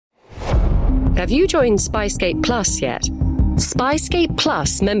Have you joined Spyscape Plus yet? Spyscape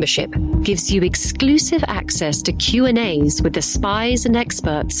Plus membership gives you exclusive access to Q&As with the spies and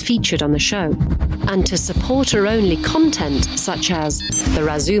experts featured on the show, and to supporter-only content such as The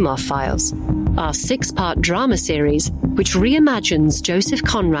Razumov Files, our 6-part drama series which reimagines Joseph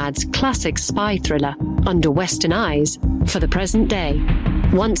Conrad's classic spy thriller Under Western Eyes for the present day.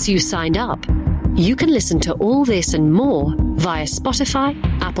 Once you signed up, you can listen to all this and more via Spotify,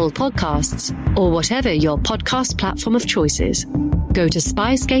 Apple Podcasts, or whatever your podcast platform of choice is. Go to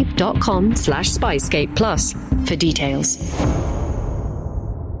spyscape.com/Spyscape Plus for details.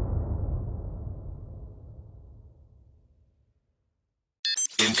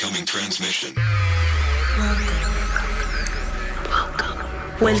 Incoming transmission.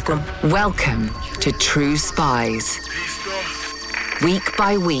 Welcome to True Spies. Week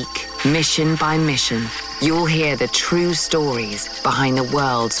by week, mission by mission, you'll hear the true stories behind the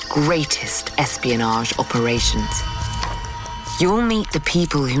world's greatest espionage operations. You'll meet the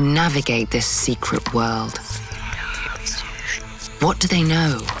people who navigate this secret world. What do they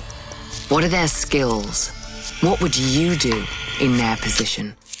know? What are their skills? What would you do in their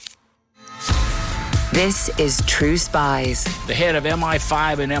position? This is True Spies. The head of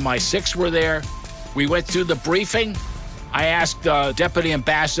MI5 and MI6 were there. We went through the briefing. I asked the deputy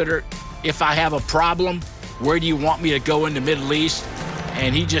ambassador, if I have a problem, where do you want me to go in the Middle East?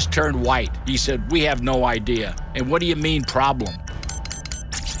 And he just turned white. He said, we have no idea. And what do you mean, problem?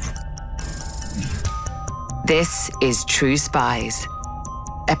 This is True Spies.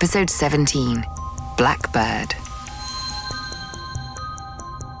 Episode 17, Blackbird.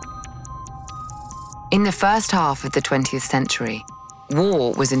 In the first half of the 20th century,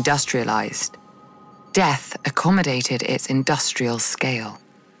 war was industrialized. Death accommodated its industrial scale.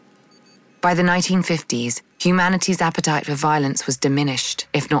 By the 1950s, humanity's appetite for violence was diminished,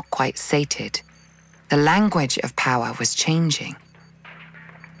 if not quite sated. The language of power was changing.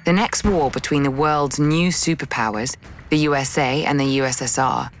 The next war between the world's new superpowers, the USA and the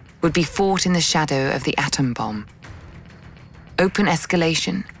USSR, would be fought in the shadow of the atom bomb. Open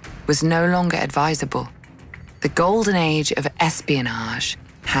escalation was no longer advisable. The golden age of espionage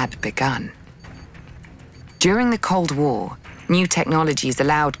had begun. During the Cold War, new technologies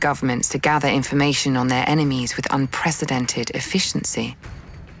allowed governments to gather information on their enemies with unprecedented efficiency.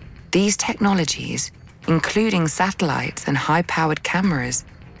 These technologies, including satellites and high-powered cameras,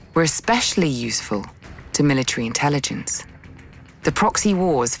 were especially useful to military intelligence. The proxy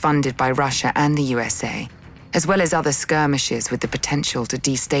wars funded by Russia and the USA, as well as other skirmishes with the potential to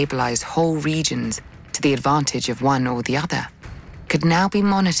destabilize whole regions to the advantage of one or the other, could now be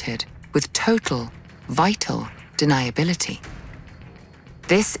monitored with total, vital deniability.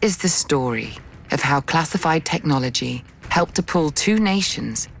 This is the story of how classified technology helped to pull two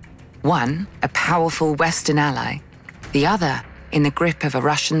nations, one a powerful Western ally, the other in the grip of a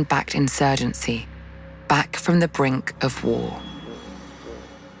Russian-backed insurgency, back from the brink of war.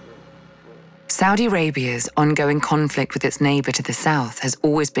 Saudi Arabia's ongoing conflict with its neighbor to the south has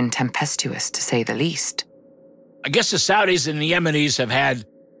always been tempestuous, to say the least. I guess the Saudis and the Yemenis have had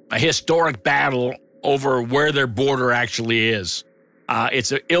a historic battle over where their border actually is.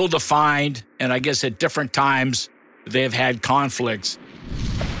 It's ill-defined, and I guess at different times they've had conflicts.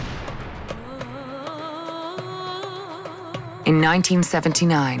 In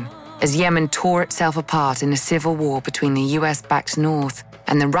 1979, as Yemen tore itself apart in a civil war between the US-backed North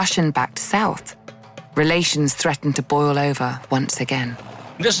and the Russian-backed South, relations threatened to boil over once again.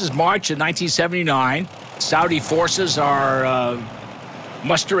 This is March of 1979. Saudi forces are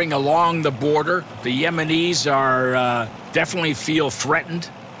mustering along the border. The Yemenis are definitely feel threatened.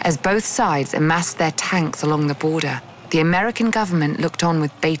 As both sides amassed their tanks along the border, the American government looked on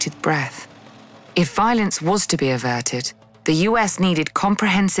with bated breath. If violence was to be averted, the US needed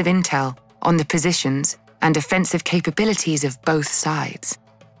comprehensive intel on the positions and offensive capabilities of both sides.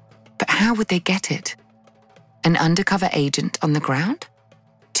 But how would they get it? An undercover agent on the ground?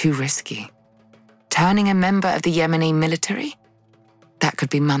 Too risky. Turning a member of the Yemeni military? That could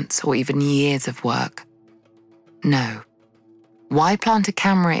be months or even years of work. No. Why plant a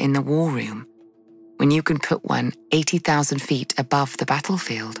camera in the war room when you can put one 80,000 feet above the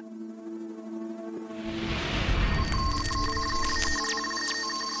battlefield?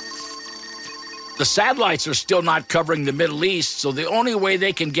 The satellites are still not covering the Middle East, so the only way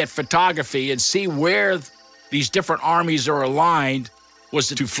they can get photography and see where these different armies are aligned was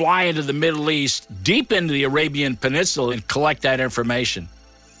to fly into the Middle East, deep into the Arabian Peninsula, and collect that information.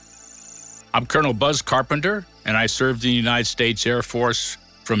 I'm Colonel Buzz Carpenter, and I served in the United States Air Force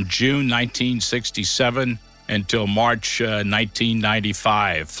from June 1967 until March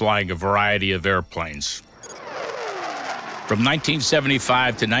 1995, flying a variety of airplanes. From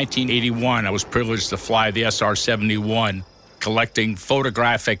 1975 to 1981, I was privileged to fly the SR-71, collecting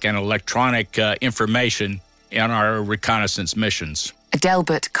photographic and electronic information on our reconnaissance missions.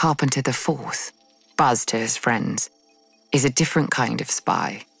 Adelbert Carpenter IV, Buzz to his friends, is a different kind of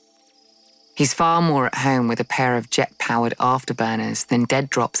spy. He's far more at home with a pair of jet-powered afterburners than dead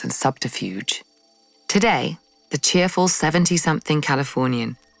drops and subterfuge. Today, the cheerful 70-something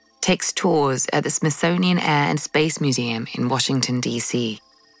Californian takes tours at the Smithsonian Air and Space Museum in Washington, D.C.,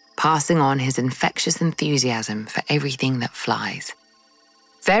 passing on his infectious enthusiasm for everything that flies.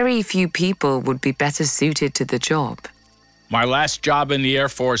 Very few people would be better suited to the job. My last job in the Air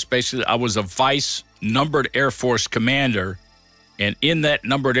Force, basically, I was a vice numbered Air Force commander, and in that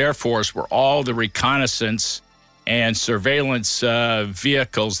numbered Air Force were all the reconnaissance and surveillance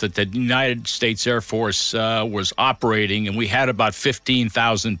vehicles that the United States Air Force was operating, and we had about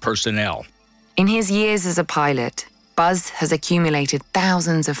 15,000 personnel. In his years as a pilot, Buzz has accumulated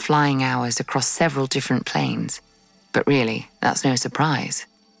thousands of flying hours across several different planes. But really, that's no surprise.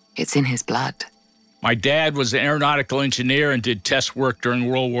 It's in his blood. My dad was an aeronautical engineer and did test work during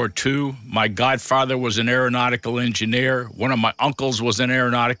World War II. My godfather was an aeronautical engineer. One of my uncles was an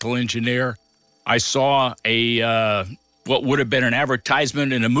aeronautical engineer. I saw what would have been an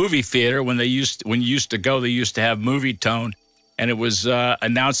advertisement in a movie theater when you used to go. They used to have Movie Tone, and it was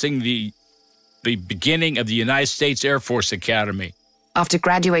announcing the beginning of the United States Air Force Academy. After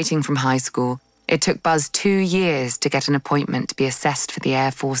graduating from high school, it took Buzz 2 years to get an appointment to be assessed for the Air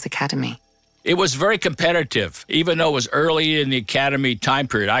Force Academy. It was very competitive, even though it was early in the academy time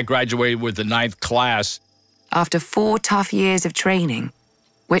period. I graduated with the 9th class. After 4 tough years of training,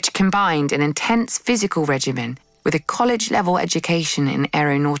 which combined an intense physical regimen with a college-level education in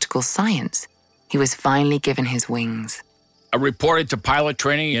aeronautical science, he was finally given his wings. I reported to pilot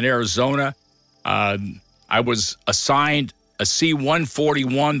training in Arizona. I was assigned a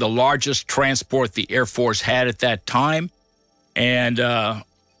C-141, the largest transport the Air Force had at that time. And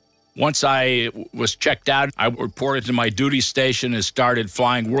once I was checked out, I reported to my duty station and started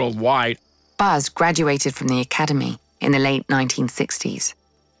flying worldwide. Buzz graduated from the academy in the late 1960s.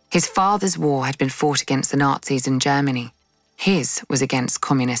 His father's war had been fought against the Nazis in Germany. His was against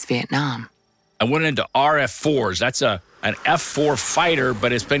communist Vietnam. I went into RF-4s. That's an F-4 fighter,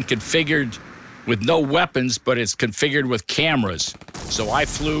 but it's been configured with no weapons, but it's configured with cameras. So I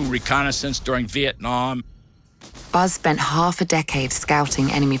flew reconnaissance during Vietnam. Buzz spent half a decade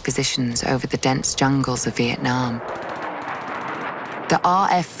scouting enemy positions over the dense jungles of Vietnam. The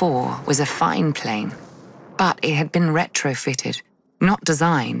RF-4 was a fine plane, but it had been retrofitted, not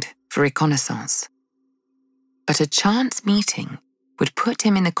designed for reconnaissance. But a chance meeting would put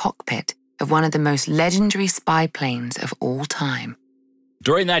him in the cockpit of one of the most legendary spy planes of all time.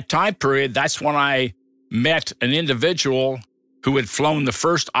 During that time period, that's when I met an individual who had flown the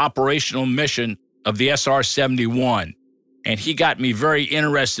first operational mission of the SR-71, and he got me very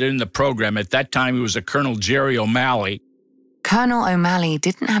interested in the program. At that time, he was a Colonel Jerry O'Malley. Colonel O'Malley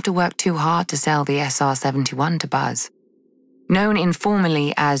didn't have to work too hard to sell the SR-71 to Buzz. Known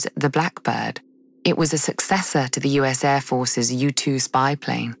informally as the Blackbird, it was a successor to the U.S. Air Force's U-2 spy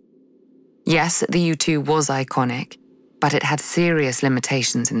plane. Yes, the U-2 was iconic, but it had serious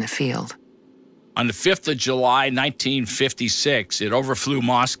limitations in the field. On the 5th of July, 1956, it overflew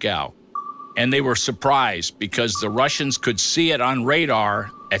Moscow. And they were surprised because the Russians could see it on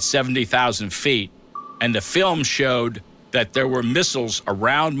radar at 70,000 feet. And the film showed that there were missiles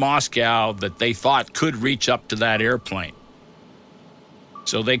around Moscow that they thought could reach up to that airplane.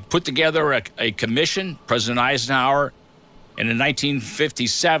 So they put together a commission, President Eisenhower, and in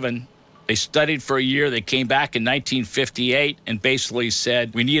 1957, they studied for a year. They came back in 1958 and basically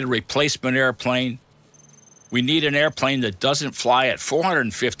said, we need a replacement airplane. We need an airplane that doesn't fly at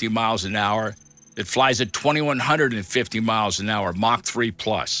 450 miles an hour, that flies at 2,150 miles an hour, Mach 3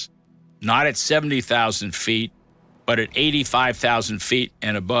 plus. Not at 70,000 feet, but at 85,000 feet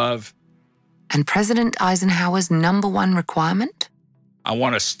and above. And President Eisenhower's #1 requirement? I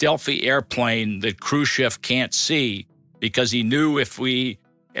want a stealthy airplane that Khrushchev can't see, because he knew if we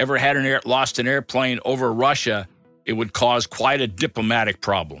ever had lost an airplane over Russia, it would cause quite a diplomatic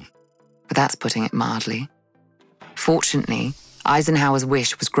problem. But that's putting it mildly. Fortunately, Eisenhower's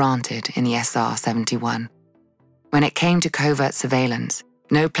wish was granted in the SR-71. When it came to covert surveillance,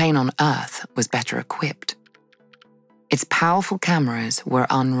 no plane on Earth was better equipped. Its powerful cameras were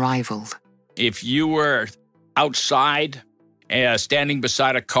unrivaled. If you were outside, standing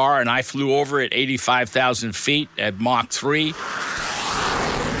beside a car, and I flew over at 85,000 feet at Mach 3,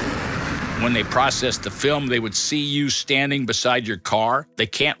 When they processed the film, they would see you standing beside your car. They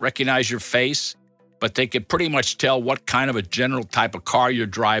can't recognize your face, but they could pretty much tell what kind of a general type of car you're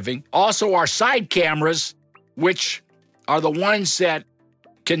driving. Also, our side cameras, which are the ones that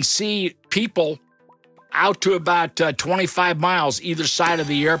can see people out to about 25 miles either side of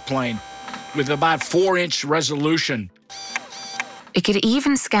the airplane with about 4-inch resolution. It could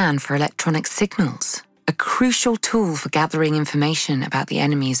even scan for electronic signals, a crucial tool for gathering information about the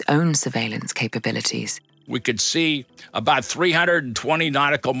enemy's own surveillance capabilities. We could see about 320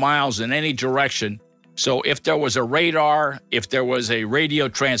 nautical miles in any direction. So if there was a radar, if there was a radio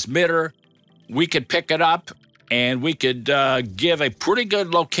transmitter, we could pick it up and we could give a pretty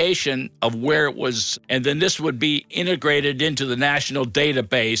good location of where it was. And then this would be integrated into the national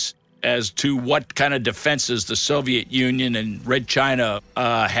database as to what kind of defenses the Soviet Union and Red China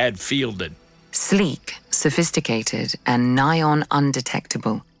had fielded. Sleek, sophisticated, and nigh on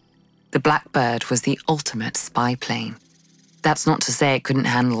undetectable, the Blackbird was the ultimate spy plane. That's not to say it couldn't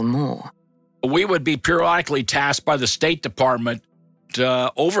handle more. We would be periodically tasked by the State Department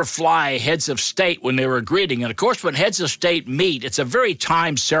to overfly heads of state when they were greeting. And of course, when heads of state meet, it's a very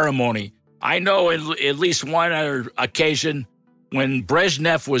timed ceremony. I know at least one other occasion when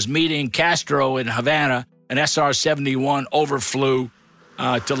Brezhnev was meeting Castro in Havana, an SR-71 overflew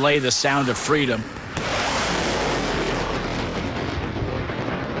to lay the sound of freedom.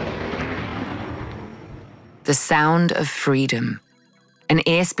 The sound of freedom. An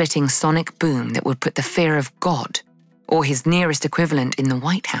ear-splitting sonic boom that would put the fear of God, or his nearest equivalent in the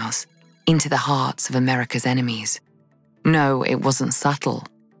White House, into the hearts of America's enemies. No, it wasn't subtle,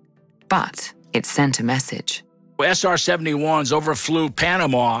 but it sent a message. SR-71s overflew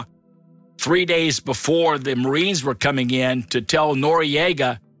Panama 3 days before the Marines were coming in to tell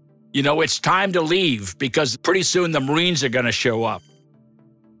Noriega, it's time to leave because pretty soon the Marines are going to show up.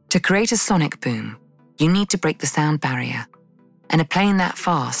 To create a sonic boom, you need to break the sound barrier, and a plane that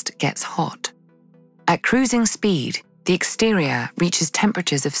fast gets hot. At cruising speed, the exterior reaches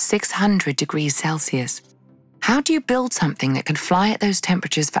temperatures of 600 degrees Celsius. How do you build something that can fly at those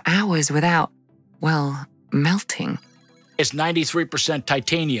temperatures for hours without, melting? It's 93%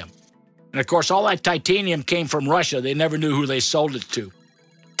 titanium. And of course, all that titanium came from Russia. They never knew who they sold it to.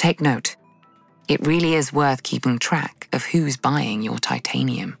 Take note. It really is worth keeping track of who's buying your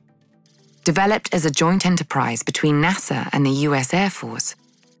titanium. Developed as a joint enterprise between NASA and the US Air Force,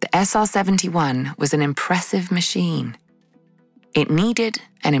 the SR-71 was an impressive machine. It needed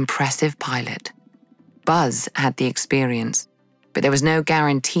an impressive pilot. Buzz had the experience, but there was no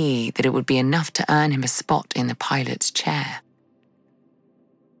guarantee that it would be enough to earn him a spot in the pilot's chair.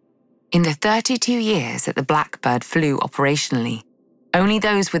 In the 32 years that the Blackbird flew operationally, only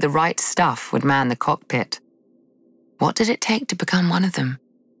those with the right stuff would man the cockpit. What did it take to become one of them?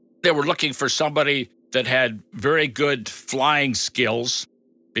 They were looking for somebody that had very good flying skills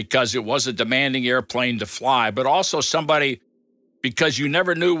because it was a demanding airplane to fly, but also somebody because you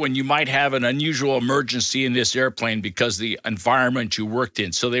never knew when you might have an unusual emergency in this airplane because the environment you worked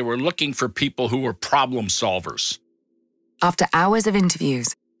in. So they were looking for people who were problem solvers. After hours of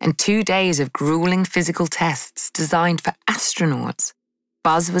interviews and 2 days of grueling physical tests designed for astronauts,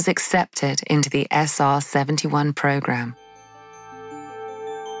 Buzz was accepted into the SR-71 program.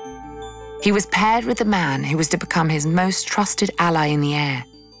 He was paired with the man who was to become his most trusted ally in the air,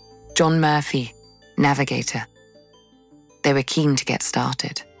 John Murphy, navigator. They were keen to get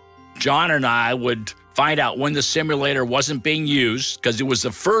started. John and I would find out when the simulator wasn't being used because it was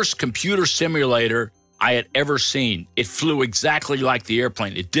the first computer simulator I had ever seen. It flew exactly like the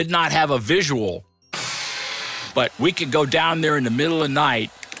airplane. It did not have a visual, but we could go down there in the middle of the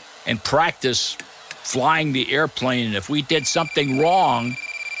night and practice flying the airplane. And if we did something wrong,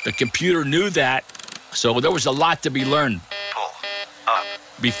 the computer knew that. So there was a lot to be learned.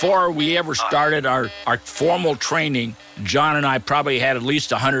 Before we ever started our formal training, John and I probably had at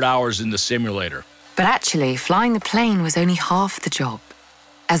least 100 hours in the simulator. But actually, flying the plane was only half the job.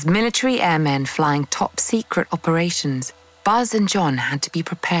 As military airmen flying top-secret operations, Buzz and John had to be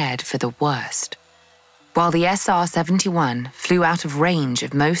prepared for the worst. While the SR-71 flew out of range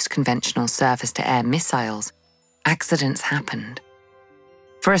of most conventional surface-to-air missiles, accidents happened.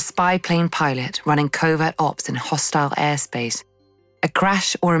 For a spy plane pilot running covert ops in hostile airspace, a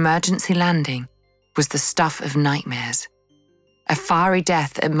crash or emergency landing was the stuff of nightmares. A fiery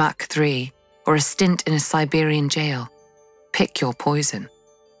death at Mach 3 or a stint in a Siberian jail. Pick your poison.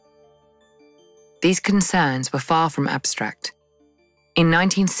 These concerns were far from abstract. In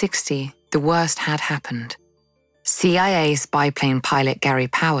 1960, the worst had happened. CIA spy plane pilot Gary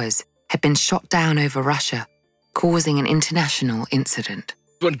Powers had been shot down over Russia, causing an international incident.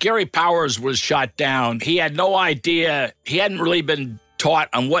 When Gary Powers was shot down, he had no idea. He hadn't really been taught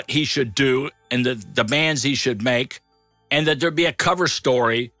on what he should do and the demands he should make, and that there'd be a cover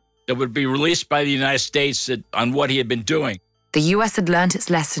story that would be released by the United States on what he had been doing. The US had learnt its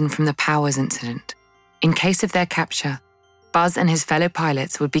lesson from the Powers incident. In case of their capture, Buzz and his fellow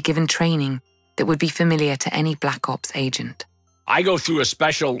pilots would be given training that would be familiar to any Black Ops agent. I go through a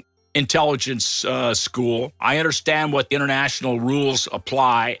special intelligence school. I understand what international rules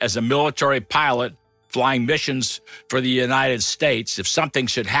apply as a military pilot flying missions for the United States. If something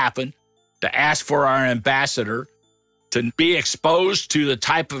should happen, to ask for our ambassador, to be exposed to the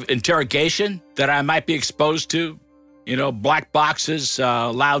type of interrogation that I might be exposed to. You know, black boxes,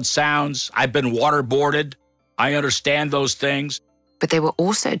 loud sounds. I've been waterboarded. I understand those things. But they were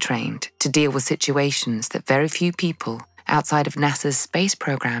also trained to deal with situations that very few people outside of NASA's space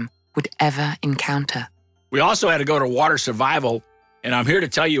program would ever encounter. We also had to go to water survival, and I'm here to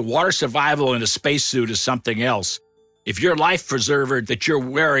tell you, water survival in a spacesuit is something else. If your life preserver that you're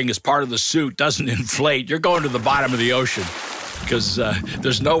wearing as part of the suit doesn't inflate, you're going to the bottom of the ocean because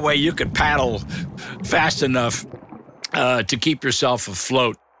there's no way you could paddle fast enough to keep yourself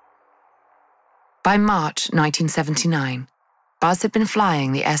afloat. By March 1979, Buzz had been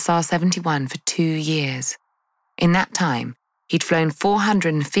flying the SR-71 for 2 years. In that time, he'd flown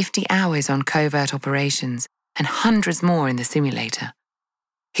 450 hours on covert operations and hundreds more in the simulator.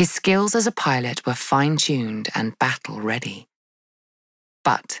 His skills as a pilot were fine-tuned and battle-ready.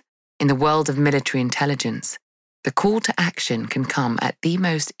 But in the world of military intelligence, the call to action can come at the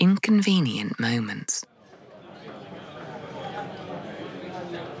most inconvenient moments.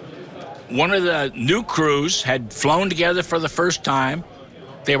 One of the new crews had flown together for the first time.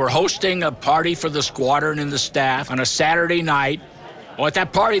 They were hosting a party for the squadron and the staff on a Saturday night. Well, at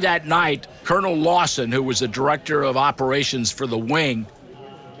that party that night, Colonel Lawson, who was the director of operations for the wing,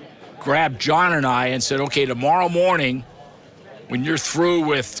 grabbed John and I and said, okay, tomorrow morning, when you're through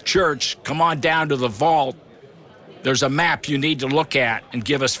with church, come on down to the vault. There's a map you need to look at and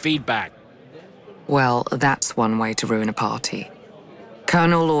give us feedback. Well, that's one way to ruin a party.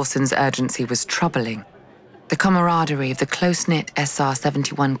 Colonel Lawson's urgency was troubling. The camaraderie of the close-knit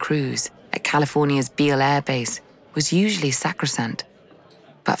SR-71 crews at California's Beale Air Base was usually sacrosanct.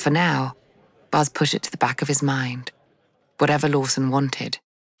 But for now, Buzz put it to the back of his mind. Whatever Lawson wanted,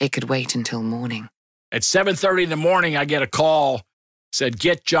 it could wait until morning. At 7:30 in the morning, I get a call, said,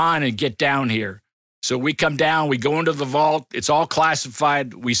 get John and get down here. So we come down, we go into the vault. It's all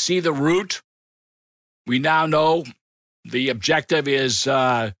classified. We see the route. We now know the objective is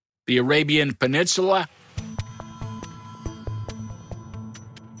the Arabian Peninsula.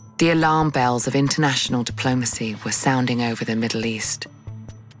 The alarm bells of international diplomacy were sounding over the Middle East.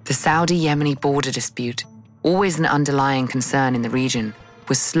 The Saudi-Yemeni border dispute, always an underlying concern in the region,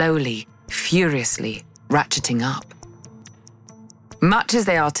 was slowly, furiously ratcheting up. Much as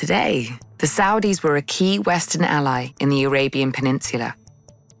they are today, the Saudis were a key Western ally in the Arabian Peninsula.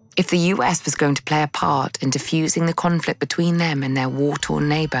 If the US was going to play a part in diffusing the conflict between them and their war-torn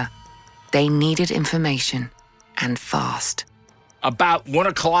neighbor, they needed information, and fast. About 1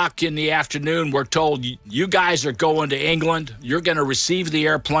 o'clock in the afternoon, we're told, you guys are going to England. You're going to receive the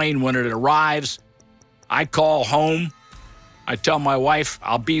airplane when it arrives. I call home. I tell my wife,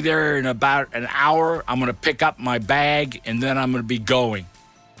 I'll be there in about an hour. I'm going to pick up my bag, and then I'm going to be going.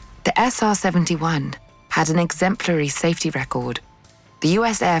 The SR-71 had an exemplary safety record. The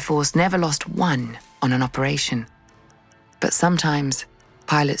US Air Force never lost one on an operation. But sometimes,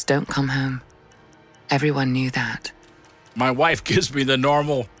 pilots don't come home. Everyone knew that. My wife gives me the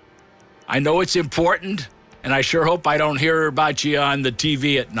normal, I know it's important, and I sure hope I don't hear about you on the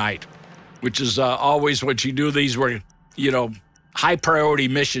TV at night, which is always when she knew these were, high priority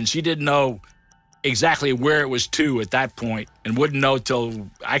missions. She didn't know exactly where it was to at that point and wouldn't know till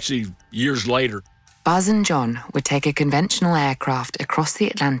actually years later. Buzz and John would take a conventional aircraft across the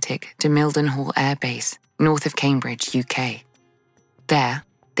Atlantic to Mildenhall Air Base, north of Cambridge, UK. There,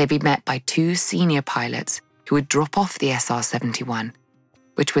 they'd be met by 2 senior pilots who would drop off the SR-71,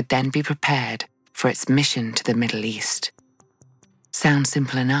 which would then be prepared for its mission to the Middle East. Sounds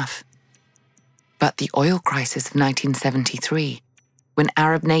simple enough. But the oil crisis of 1973, when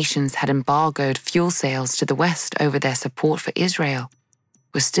Arab nations had embargoed fuel sales to the West over their support for Israel,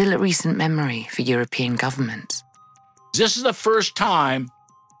 was still a recent memory for European governments. This is the first time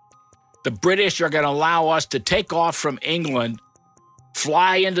the British are going to allow us to take off from England,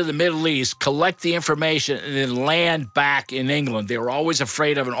 fly into the Middle East, collect the information, and then land back in England. They were always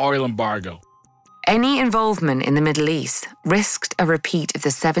afraid of an oil embargo. Any involvement in the Middle East risked a repeat of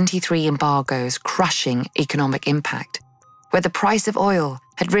the 73 embargo's crushing economic impact, where the price of oil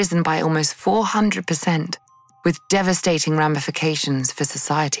had risen by almost 400%, with devastating ramifications for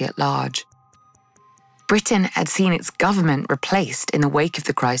society at large. Britain had seen its government replaced in the wake of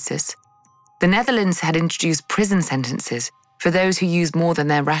the crisis. The Netherlands had introduced prison sentences for those who used more than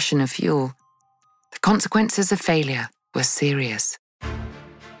their ration of fuel. The consequences of failure were serious.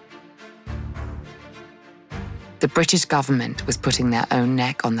 The British government was putting their own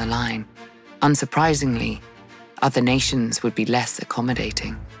neck on the line. Unsurprisingly, other nations would be less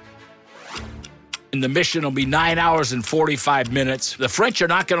accommodating. And the mission will be 9 hours and 45 minutes. The French are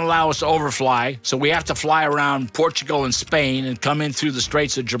not going to allow us to overfly, so we have to fly around Portugal and Spain and come in through the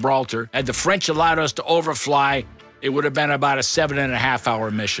Straits of Gibraltar. Had the French allowed us to overfly, it would have been about a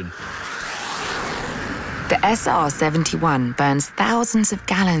 7.5-hour mission. The SR-71 burns thousands of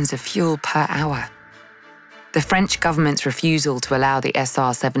gallons of fuel per hour. The French government's refusal to allow the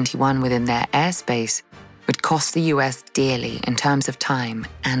SR-71 within their airspace would cost the US dearly in terms of time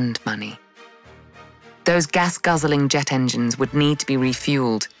and money. Those gas-guzzling jet engines would need to be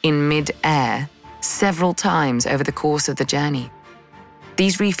refueled in mid-air several times over the course of the journey.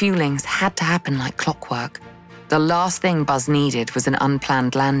 These refuelings had to happen like clockwork. The last thing Buzz needed was an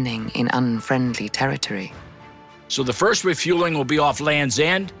unplanned landing in unfriendly territory. So the first refueling will be off Land's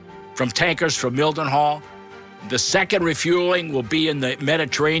End from tankers from Mildenhall. The second refueling will be in the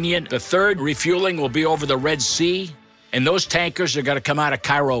Mediterranean. The third refueling will be over the Red Sea, and those tankers are going to come out of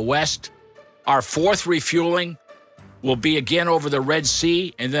Cairo West. Our fourth refueling will be again over the Red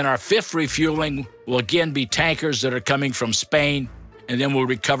Sea, and then our fifth refueling will again be tankers that are coming from Spain, and then we'll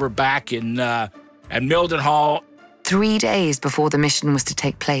recover back at Mildenhall. 3 days before the mission was to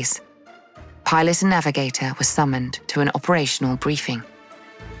take place, pilot and navigator were summoned to an operational briefing.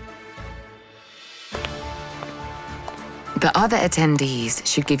 The other attendees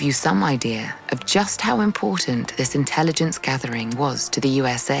should give you some idea of just how important this intelligence gathering was to the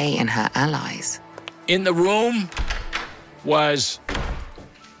USA and her allies. In the room was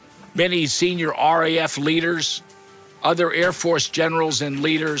many senior RAF leaders, other Air Force generals and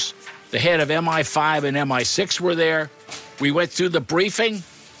leaders. The head of MI5 and MI6 were there. We went through the briefing.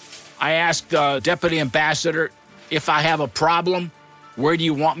 I asked the deputy ambassador, if I have a problem, where do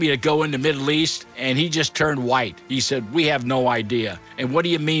you want me to go in the Middle East? And he just turned white. He said, we have no idea. And what do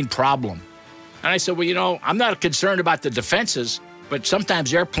you mean problem? And I said, well, I'm not concerned about the defenses, but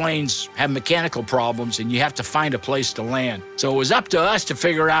sometimes airplanes have mechanical problems and you have to find a place to land. So it was up to us to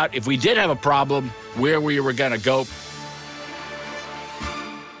figure out if we did have a problem, where we were going to go.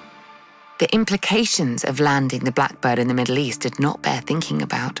 The implications of landing the Blackbird in the Middle East did not bear thinking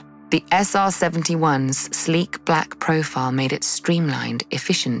about. The SR-71's sleek black profile made it streamlined,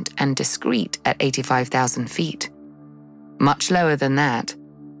 efficient, and discreet at 85,000 feet. Much lower than that,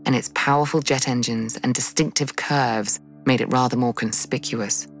 and its powerful jet engines and distinctive curves made it rather more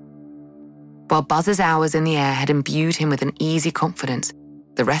conspicuous. While Buzz's hours in the air had imbued him with an easy confidence,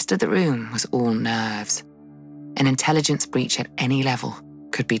 the rest of the room was all nerves. An intelligence breach at any level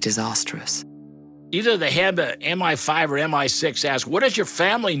could be disastrous. Either the head of MI5 or MI6 asked, what does your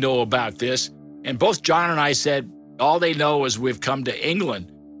family know about this? And both John and I said, all they know is we've come to England.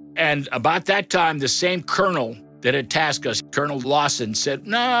 And about that time, the same colonel that had tasked us, Colonel Lawson, said,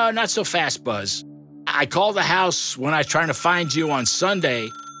 no, not so fast, Buzz. I called the house when I was trying to find you on Sunday.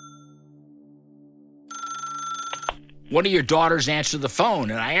 One of your daughters answered the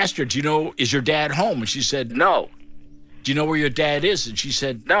phone, and I asked her, is your dad home? And she said, no. Do you know where your dad is? And she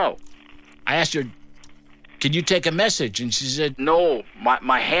said, no. I asked her, can you take a message? And she said, no,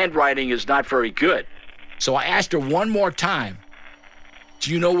 my handwriting is not very good. So I asked her one more time,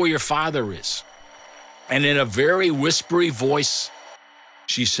 do you know where your father is? And in a very whispery voice,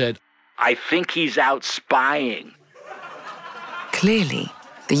 she said, I think he's out spying. Clearly,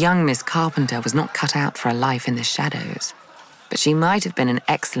 the young Miss Carpenter was not cut out for a life in the shadows, but she might have been an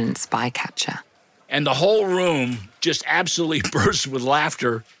excellent spy catcher. And the whole room just absolutely burst with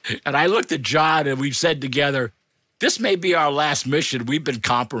laughter. And I looked at John and we said together, this may be our last mission. We've been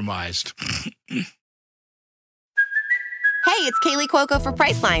compromised. Hey, it's Kaylee Cuoco for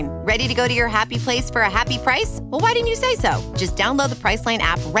Priceline. Ready to go to your happy place for a happy price? Well, why didn't you say so? Just download the Priceline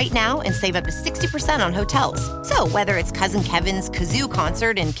app right now and save up to 60% on hotels. So whether it's Cousin Kevin's Kazoo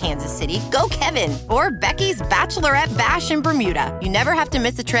Concert in Kansas City, go Kevin, or Becky's Bachelorette Bash in Bermuda, you never have to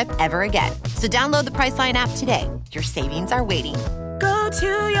miss a trip ever again. So download the Priceline app today. Your savings are waiting. Go to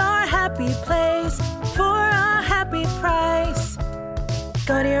your happy place for a happy price.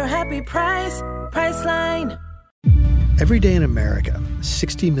 Go to your happy price, Priceline. Every day in America,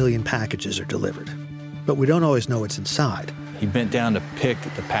 60 million packages are delivered, but we don't always know what's inside. He bent down to pick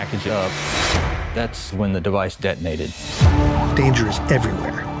the package up. That's when the device detonated. Danger is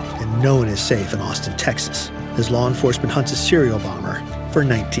everywhere, and no one is safe in Austin, Texas, as law enforcement hunts a serial bomber for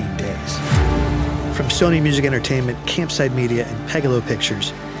 19 days. From Sony Music Entertainment, Campside Media, and Pegalo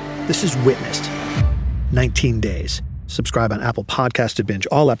Pictures, this is Witnessed. 19 Days. Subscribe on Apple Podcasts to binge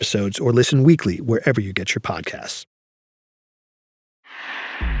all episodes or listen weekly wherever you get your podcasts.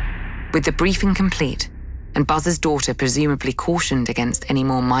 With the briefing complete, and Buzz's daughter presumably cautioned against any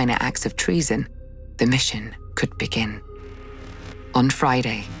more minor acts of treason, the mission could begin. On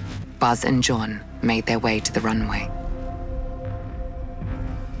Friday, Buzz and John made their way to the runway.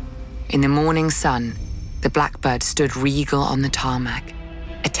 In the morning sun, the Blackbird stood regal on the tarmac,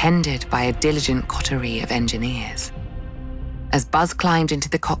 attended by a diligent coterie of engineers. As Buzz climbed into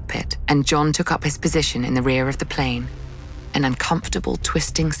the cockpit and John took up his position in the rear of the plane, an uncomfortable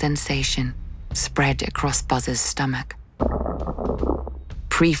twisting sensation spread across Buzz's stomach.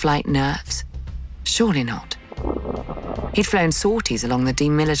 Pre-flight nerves? Surely not. He'd flown sorties along the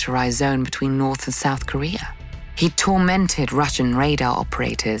demilitarized zone between North and South Korea. He'd tormented Russian radar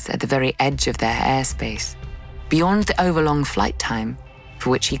operators at the very edge of their airspace, beyond the overlong flight time, for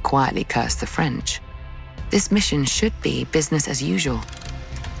which he quietly cursed the French. This mission should be business as usual.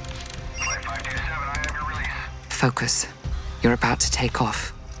 Flight 527, I have your release. Focus. You're about to take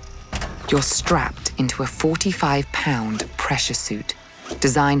off. You're strapped into a 45-pound pressure suit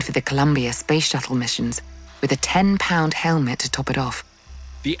designed for the Columbia Space Shuttle missions with a 10-pound helmet to top it off.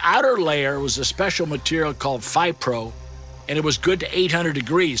 The outer layer was a special material called Fipro, and it was good to 800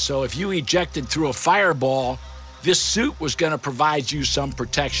 degrees, so if you ejected through a fireball, this suit was going to provide you some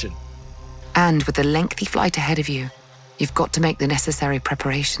protection. And with the lengthy flight ahead of you, you've got to make the necessary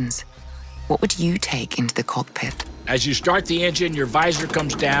preparations. What would you take into the cockpit? As you start the engine, your visor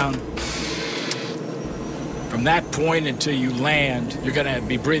comes down. From that point until you land, you're going to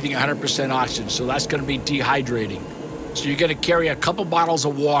be breathing 100% oxygen, so that's going to be dehydrating. So you're going to carry a couple bottles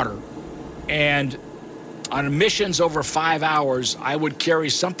of water, and on missions over 5 hours, I would carry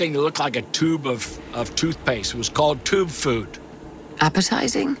something that looked like a tube of toothpaste. It was called tube food.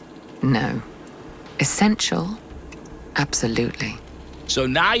 Appetizing? No. Essential? Absolutely. So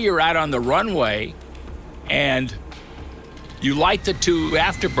now you're out on the runway, and you light the two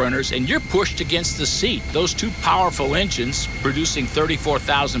afterburners, and you're pushed against the seat. Those two powerful engines, producing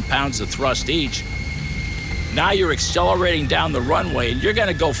 34,000 pounds of thrust each. Now you're accelerating down the runway, and you're going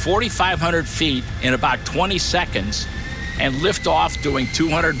to go 4,500 feet in about 20 seconds and lift off doing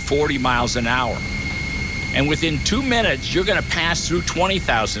 240 miles an hour. And within 2 minutes, you're going to pass through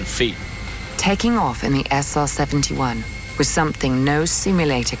 20,000 feet. Taking off in the SR-71 was something no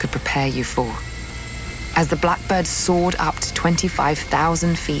simulator could prepare you for. As the Blackbird soared up to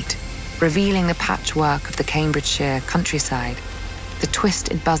 25,000 feet, revealing the patchwork of the Cambridgeshire countryside, the twist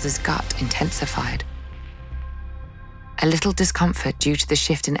in Buzz's gut intensified. A little discomfort due to the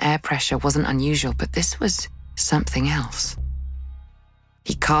shift in air pressure wasn't unusual, but this was something else.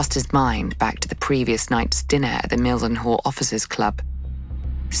 He cast his mind back to the previous night's dinner at the Mildenhall Officers Club.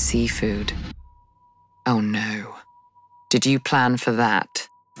 Seafood. Oh no. Did you plan for that?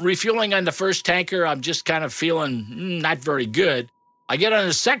 Refueling on the first tanker, I'm just kind of feeling not very good. I get on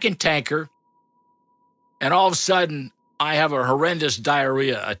the second tanker, and all of a sudden, I have a horrendous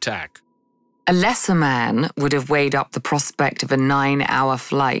diarrhea attack. A lesser man would have weighed up the prospect of a 9-hour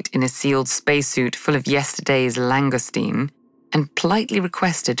flight in a sealed spacesuit full of yesterday's langoustine and politely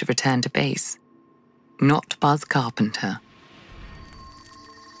requested to return to base. Not Buzz Carpenter.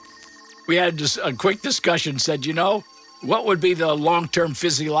 We had a quick discussion, said, what would be the long-term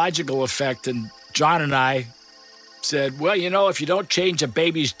physiological effect? And John and I said, well, if you don't change a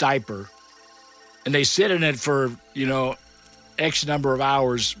baby's diaper and they sit in it for, X number of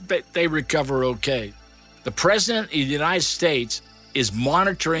hours, they recover okay. The President of the United States is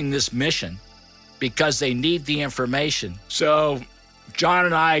monitoring this mission because they need the information. So John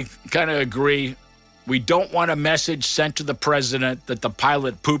and I kind of agree. We don't want a message sent to the President that the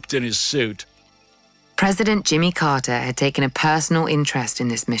pilot pooped in his suit. President Jimmy Carter had taken a personal interest in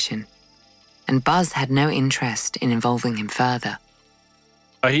this mission, and Buzz had no interest in involving him further.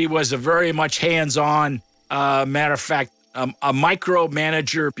 He was a very much hands-on, matter of fact, a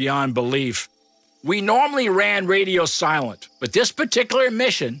micromanager beyond belief. We normally ran radio silent, but this particular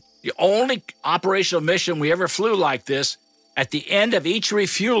mission, the only operational mission we ever flew like this, at the end of each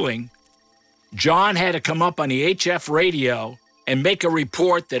refueling, John had to come up on the HF radio and make a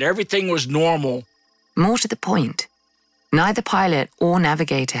report that everything was normal. More to the point, neither pilot or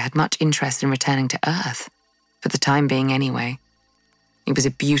navigator had much interest in returning to Earth, for the time being anyway. It was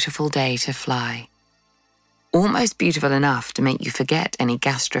a beautiful day to fly. Almost beautiful enough to make you forget any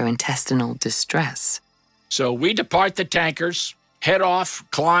gastrointestinal distress. So we depart the tankers, head off,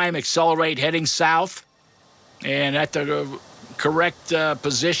 climb, accelerate, heading south. And at the correct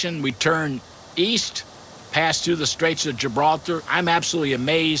position, we turn east, pass through the Straits of Gibraltar. I'm absolutely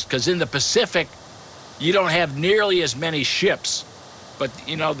amazed because in the Pacific, you don't have nearly as many ships. But,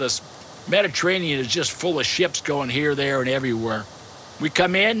 the Mediterranean is just full of ships going here, there, and everywhere. We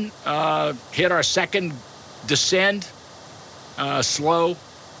come in, hit our second descend, slow,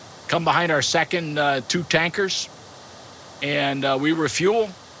 come behind our second two tankers, and we refuel.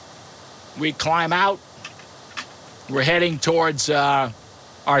 We climb out. We're heading towards our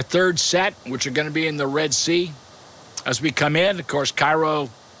third set, which are going to be in the Red Sea. As we come in, of course, Cairo,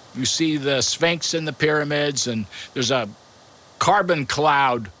 you see the Sphinx and the pyramids, and there's a carbon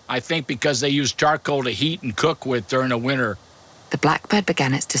cloud, I think because they use charcoal to heat and cook with during the winter. The Blackbird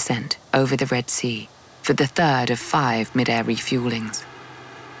began its descent over the Red Sea for the third of 5 mid-air refuelings.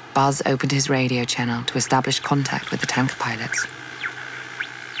 Buzz opened his radio channel to establish contact with the tanker pilots.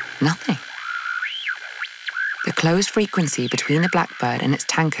 Nothing. The closed frequency between the Blackbird and its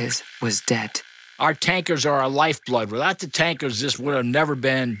tankers was dead. Our tankers are our lifeblood. Without the tankers, this would have never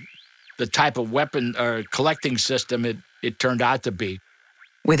been the type of weapon or collecting system it turned out to be.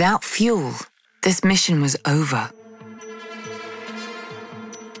 Without fuel, this mission was over.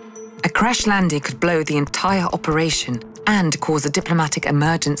 A crash landing could blow the entire operation and cause a diplomatic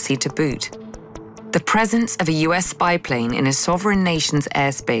emergency to boot. The presence of a US spy plane in a sovereign nation's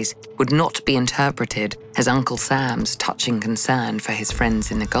airspace would not be interpreted as Uncle Sam's touching concern for his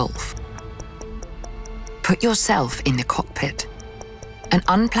friends in the Gulf. Put yourself in the cockpit. An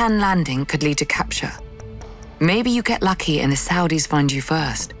unplanned landing could lead to capture. Maybe you get lucky and the Saudis find you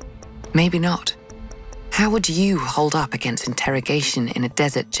first. Maybe not. How would you hold up against interrogation in a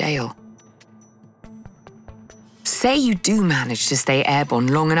desert jail? Say you do manage to stay airborne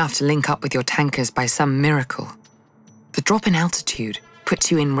long enough to link up with your tankers by some miracle. The drop in altitude puts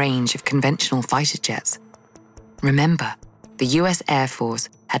you in range of conventional fighter jets. Remember, the US Air Force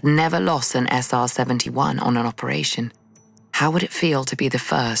had never lost an SR-71 on an operation. How would it feel to be the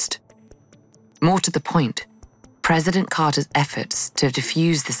first? More to the point, President Carter's efforts to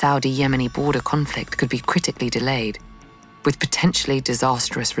defuse the Saudi-Yemeni border conflict could be critically delayed, with potentially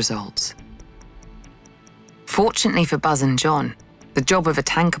disastrous results. Fortunately for Buzz and John, the job of a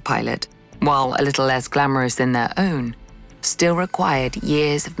tanker pilot, while a little less glamorous than their own, still required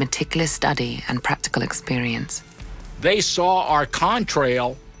years of meticulous study and practical experience. They saw our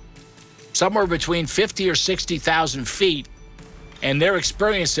contrail somewhere between 50 or 60,000 feet, and their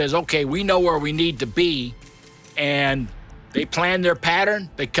experience says, okay, we know where we need to be, and they plan their pattern,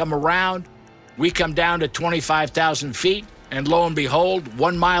 they come around, we come down to 25,000 feet, and lo and behold,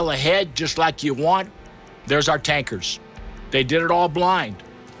 1 mile ahead, just like you want, there's our tankers. They did it all blind.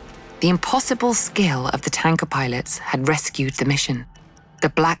 The impossible skill of the tanker pilots had rescued the mission. The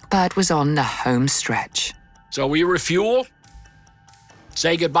Blackbird was on the home stretch. So we refuel,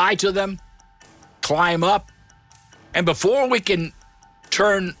 say goodbye to them, climb up, and before we can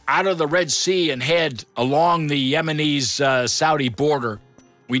turn out of the Red Sea and head along the Yemenis-Saudi border,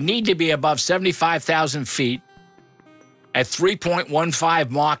 we need to be above 75,000 feet at 3.15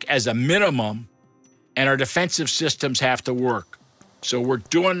 Mach as a minimum, and our defensive systems have to work. So we're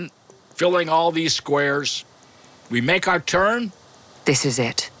filling all these squares. We make our turn. This is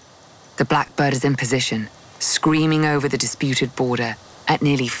it. The Blackbird is in position, screaming over the disputed border at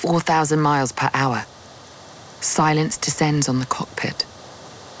nearly 4,000 miles per hour. Silence descends on the cockpit.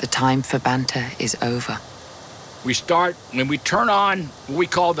 The time for banter is over. When we turn on what we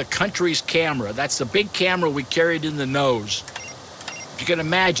call the country's camera, that's the big camera we carried in the nose. You can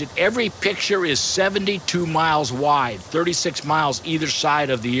imagine, every picture is 72 miles wide, 36 miles either side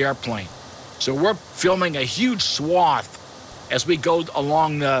of the airplane. So we're filming a huge swath as we go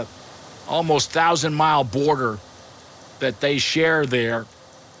along the almost 1,000-mile border that they share there.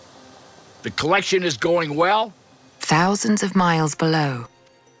 The collection is going well. Thousands of miles below,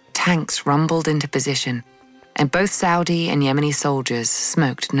 tanks rumbled into position, and both Saudi and Yemeni soldiers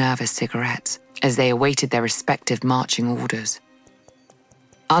smoked nervous cigarettes as they awaited their respective marching orders.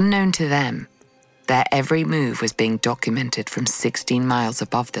 Unknown to them, their every move was being documented from 16 miles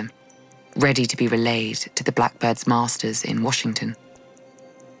above them, ready to be relayed to the Blackbird's masters in Washington.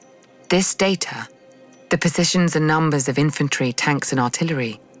 This data, the positions and numbers of infantry, tanks, and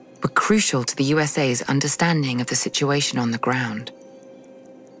artillery, were crucial to the USA's understanding of the situation on the ground.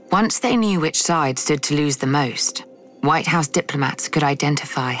 Once they knew which side stood to lose the most, White House diplomats could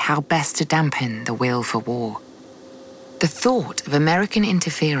identify how best to dampen the will for war. The thought of American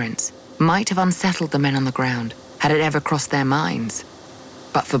interference might have unsettled the men on the ground had it ever crossed their minds.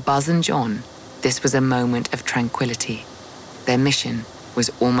 But for Buzz and John, This was a moment of tranquility. Their mission was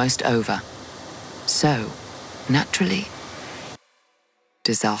almost over. So, naturally,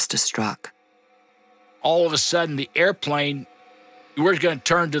 disaster struck. All of a sudden, the airplane, we're going to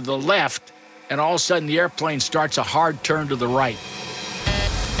turn to the left, and all of a sudden, the airplane starts a hard turn to the right.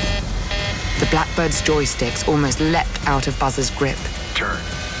 The Blackbird's joysticks almost leapt out of Buzz's grip. Turn,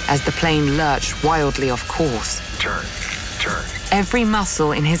 As the plane lurched wildly off course. turn, turn. Every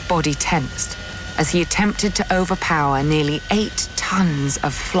muscle in his body tensed as he attempted to overpower nearly 8 tons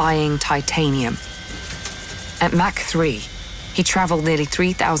of flying titanium. At Mach 3, he traveled nearly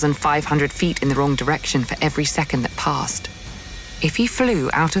 3,500 feet in the wrong direction for every second that passed. If he flew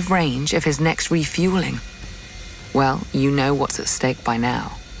out of range of his next refueling, well, you know what's at stake by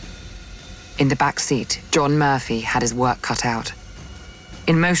now. In the back seat, John Murphy had his work cut out.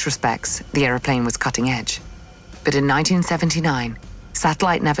 In most respects, the aeroplane was cutting edge. But in 1979,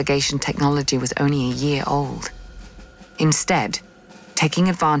 satellite navigation technology was only a year old. Instead, taking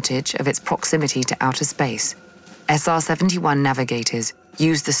advantage of its proximity to outer space, SR-71 navigators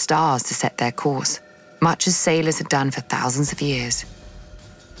used the stars to set their course, much as sailors had done for thousands of years.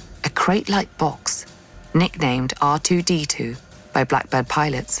 A crate-like box, nicknamed R2-D2 by Blackbird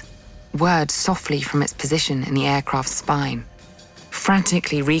pilots, whirred softly from its position in the aircraft's spine,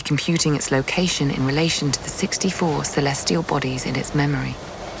 frantically recomputing its location in relation to the 64 celestial bodies in its memory.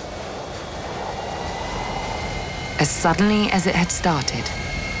 As suddenly as it had started,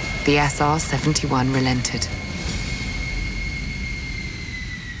 the SR-71 relented.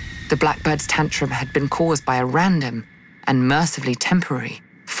 The Blackbird's tantrum had been caused by a random and mercifully temporary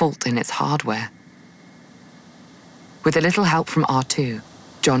fault in its hardware. With a little help from R2,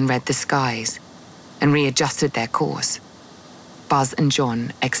 John read the skies and readjusted their course. Buzz and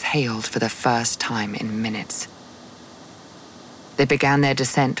John exhaled for the first time in minutes. They began their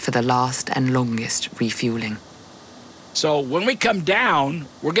descent for the last and longest refueling. So when we come down,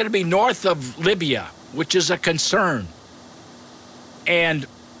 we're going to be north of Libya, which is a concern. And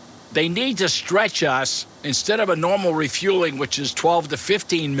they need to stretch us. Instead of a normal refueling, which is 12 to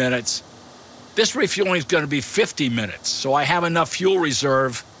 15 minutes, this refueling is going to be 50 minutes. So I have enough fuel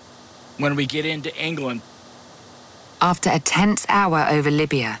reserve when we get into England. After a tense hour over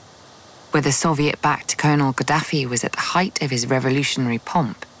Libya, where the Soviet-backed Colonel Gaddafi was at the height of his revolutionary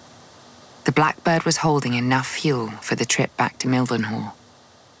pomp, the Blackbird was holding enough fuel for the trip back to Mildenhall.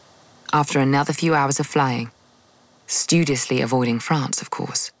 After another few hours of flying, studiously avoiding France, of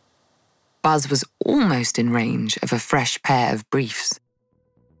course, Buzz was almost in range of a fresh pair of briefs.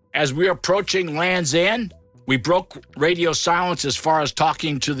 As we were approaching Land's End, we broke radio silence as far as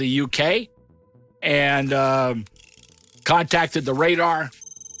talking to the UK and contacted the radar,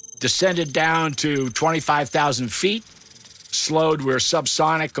 descended down to 25,000 feet, slowed, we're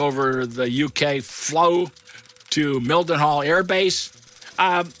subsonic over the UK flow to Mildenhall Air Base.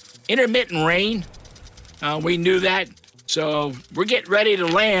 Intermittent rain, we knew that, so we're getting ready to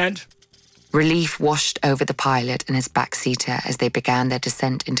land. Relief washed over the pilot and his backseater as they began their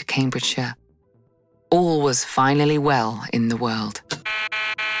descent into Cambridgeshire. All was finally well in the world.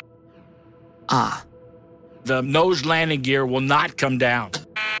 The nose landing gear will not come down.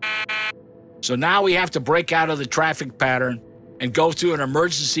 So now we have to break out of the traffic pattern and go through an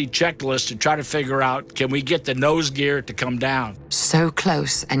emergency checklist to try to figure out, can we get the nose gear to come down? So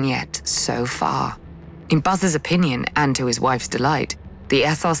close and yet so far. In Buzz's opinion, and to his wife's delight, the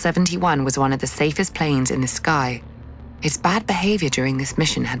SR-71 was one of the safest planes in the sky. Its bad behavior during this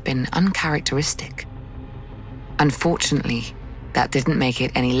mission had been uncharacteristic. Unfortunately, that didn't make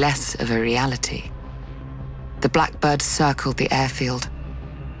it any less of a reality. The Blackbird circled the airfield.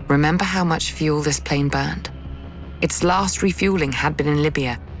 Remember how much fuel this plane burned? Its last refueling had been in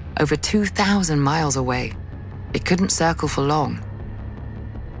Libya, over 2,000 miles away. It couldn't circle for long.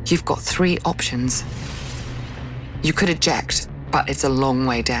 You've got 3 options. You could eject, but it's a long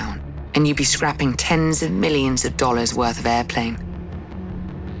way down, and you'd be scrapping tens of millions of dollars worth of airplane.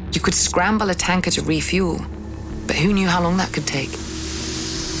 You could scramble a tanker to refuel, but who knew how long that could take?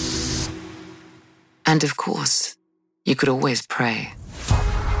 And of course, you could always pray.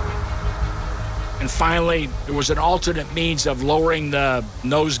 And finally, there was an alternate means of lowering the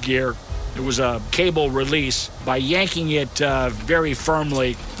nose gear. It was a cable release by yanking it very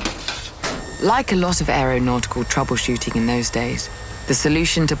firmly. Like a lot of aeronautical troubleshooting in those days, the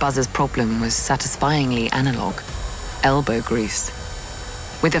solution to Buzz's problem was satisfyingly analog: elbow grease.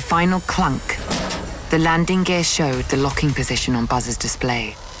 With a final clunk, the landing gear showed the locking position on Buzz's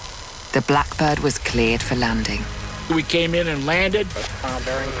display. The Blackbird was cleared for landing. We came in and landed,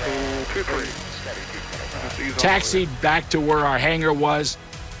 taxied back to where our hangar was,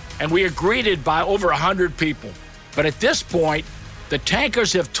 And we are greeted by over 100 people. But at this point, the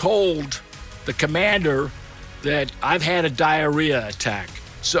tankers have told the commander that I've had a diarrhea attack.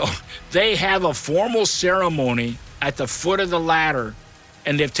 So they have a formal ceremony at the foot of the ladder,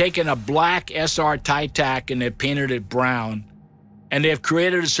 and they've taken a black SR Tightac and they've painted it brown. And they've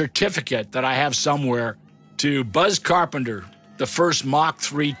created a certificate that I have somewhere to Buzz Carpenter, the first Mach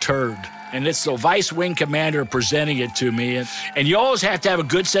 3 turd. And it's the vice wing commander presenting it to me. And you always have to have a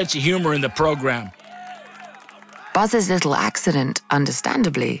good sense of humor in the program. Buzz's little accident,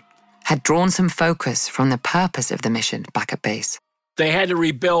 understandably, had drawn some focus from the purpose of the mission back at base. They had to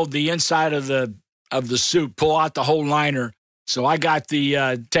rebuild the inside of the suit, pull out the whole liner. So I got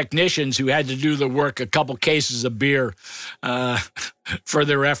the technicians who had to do the work a couple cases of beer for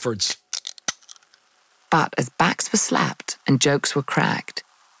their efforts. But as backs were slapped and jokes were cracked,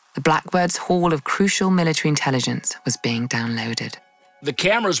 the Blackbird's haul of crucial military intelligence was being downloaded. The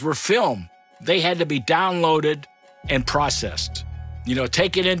cameras were film. They had to be downloaded and processed.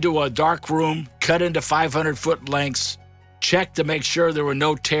 Taken into a dark room, cut into 500-foot lengths, checked to make sure there were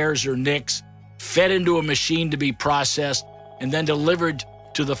no tears or nicks, fed into a machine to be processed, and then delivered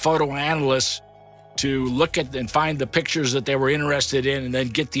to the photo analysts to look at and find the pictures that they were interested in and then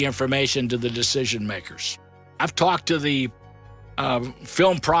get the information to the decision makers. I've talked to the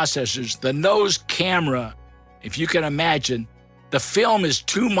film processors. The nose camera, if you can imagine, the film is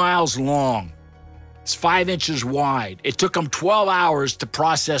 2 miles long. It's 5 inches wide. It took them 12 hours to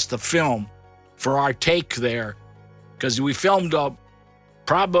process the film for our take there because we filmed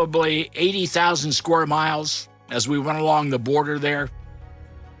probably 80,000 square miles as we went along the border there.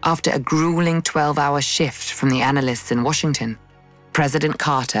 After a grueling 12-hour shift from the analysts in Washington, President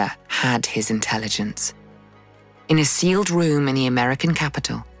Carter had his intelligence. In a sealed room in the American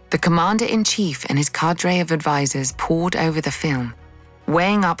Capitol, the commander-in-chief and his cadre of advisors pored over the film,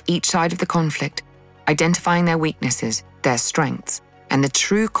 weighing up each side of the conflict, identifying their weaknesses, their strengths, and the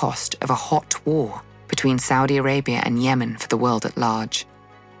true cost of a hot war between Saudi Arabia and Yemen for the world at large.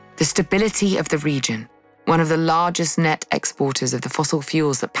 The stability of the region, one of the largest net exporters of the fossil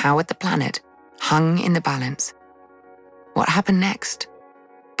fuels that powered the planet, hung in the balance. What happened next?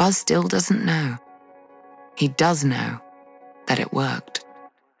 Buzz still doesn't know. He does know that it worked.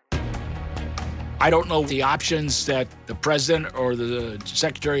 I don't know the options that the president or the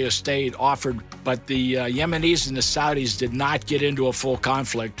Secretary of State offered, but the Yemenis and the Saudis did not get into a full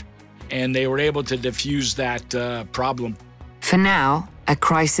conflict, and they were able to diffuse that problem. For now, a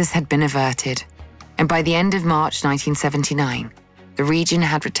crisis had been averted, and by the end of March 1979, the region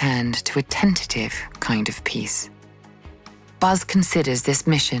had returned to a tentative kind of peace. Buzz considers this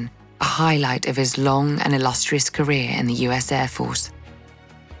mission a highlight of his long and illustrious career in the US Air Force.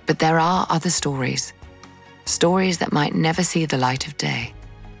 But there are other stories that might never see the light of day.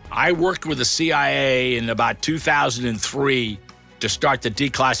 I worked with the CIA in about 2003 to start the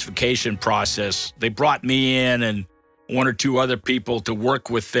declassification process. They brought me in and one or two other people to work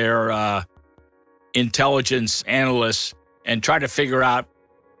with their intelligence analysts and try to figure out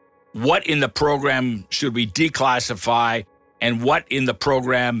what in the program should we declassify and what in the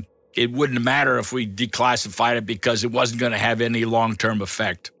program it wouldn't matter if we declassified it because it wasn't going to have any long-term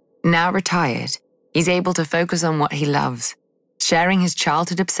effect. Now retired, he's able to focus on what he loves, sharing his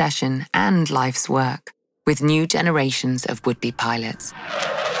childhood obsession and life's work with new generations of would-be pilots.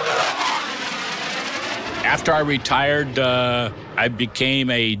 After I retired, I became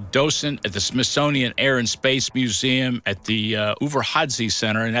a docent at the Smithsonian Air and Space Museum at the Udvar-Hazy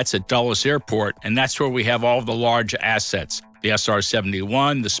Center, and that's at Dulles Airport, and that's where we have all the large assets. The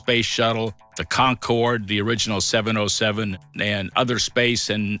SR-71, the Space Shuttle, the Concorde, the original 707, and other space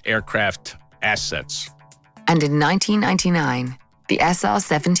and aircraft assets. And in 1999, the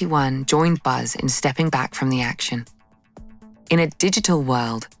SR-71 joined Buzz in stepping back from the action. In a digital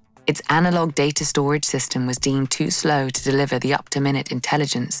world, its analog data storage system was deemed too slow to deliver the up-to-minute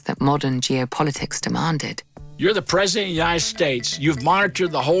intelligence that modern geopolitics demanded. You're the President of the United States. You've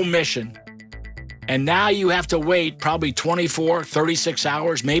monitored the whole mission. And now you have to wait probably 24, 36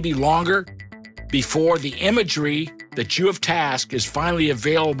 hours, maybe longer, before the imagery that you have tasked is finally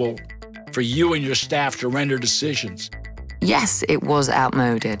available for you and your staff to render decisions. Yes, it was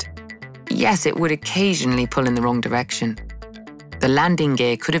outmoded. Yes, it would occasionally pull in the wrong direction. The landing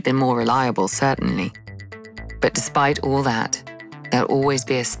gear could have been more reliable, certainly. But despite all that, there'll always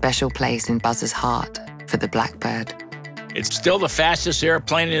be a special place in Buzz's heart for the Blackbird. It's still the fastest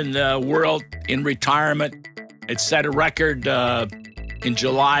airplane in the world in retirement. It set a record in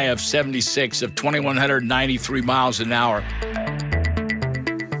July of '76 of 2,193 miles an hour.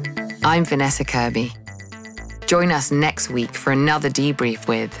 I'm Vanessa Kirby. Join us next week for another debrief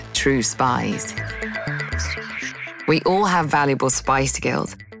with True Spies. We all have valuable spy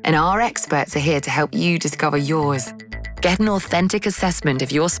skills, and our experts are here to help you discover yours. Get an authentic assessment of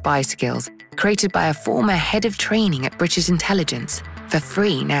your spy skills created by a former head of training at British Intelligence for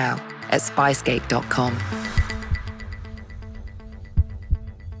free now at spyscape.com.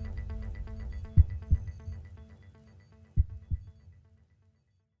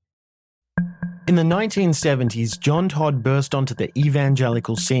 In the 1970s, John Todd burst onto the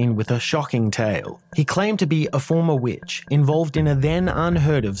evangelical scene with a shocking tale. He claimed to be a former witch involved in a then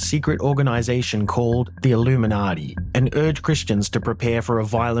unheard of secret organization called the Illuminati and urged Christians to prepare for a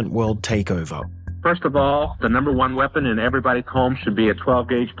violent world takeover. First of all, the number one weapon in everybody's home should be a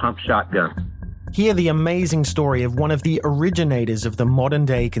 12-gauge pump shotgun. Hear the amazing story of one of the originators of the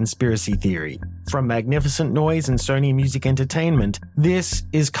modern-day conspiracy theory. From Magnificent Noise and Sony Music Entertainment, this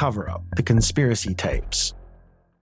is Cover Up, the Conspiracy Tapes.